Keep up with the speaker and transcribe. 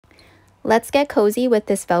Let's get cozy with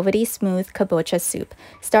this velvety smooth kabocha soup.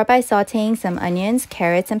 Start by sauteing some onions,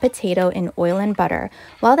 carrots, and potato in oil and butter.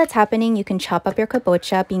 While that's happening, you can chop up your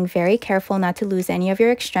kabocha, being very careful not to lose any of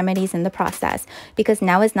your extremities in the process, because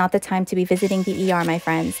now is not the time to be visiting the ER, my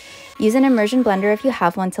friends. Use an immersion blender if you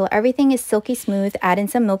have one till everything is silky smooth. Add in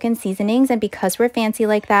some milk and seasonings, and because we're fancy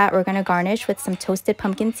like that, we're gonna garnish with some toasted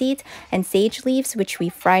pumpkin seeds and sage leaves, which we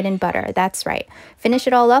fried in butter. That's right. Finish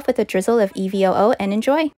it all off with a drizzle of EVOO and enjoy.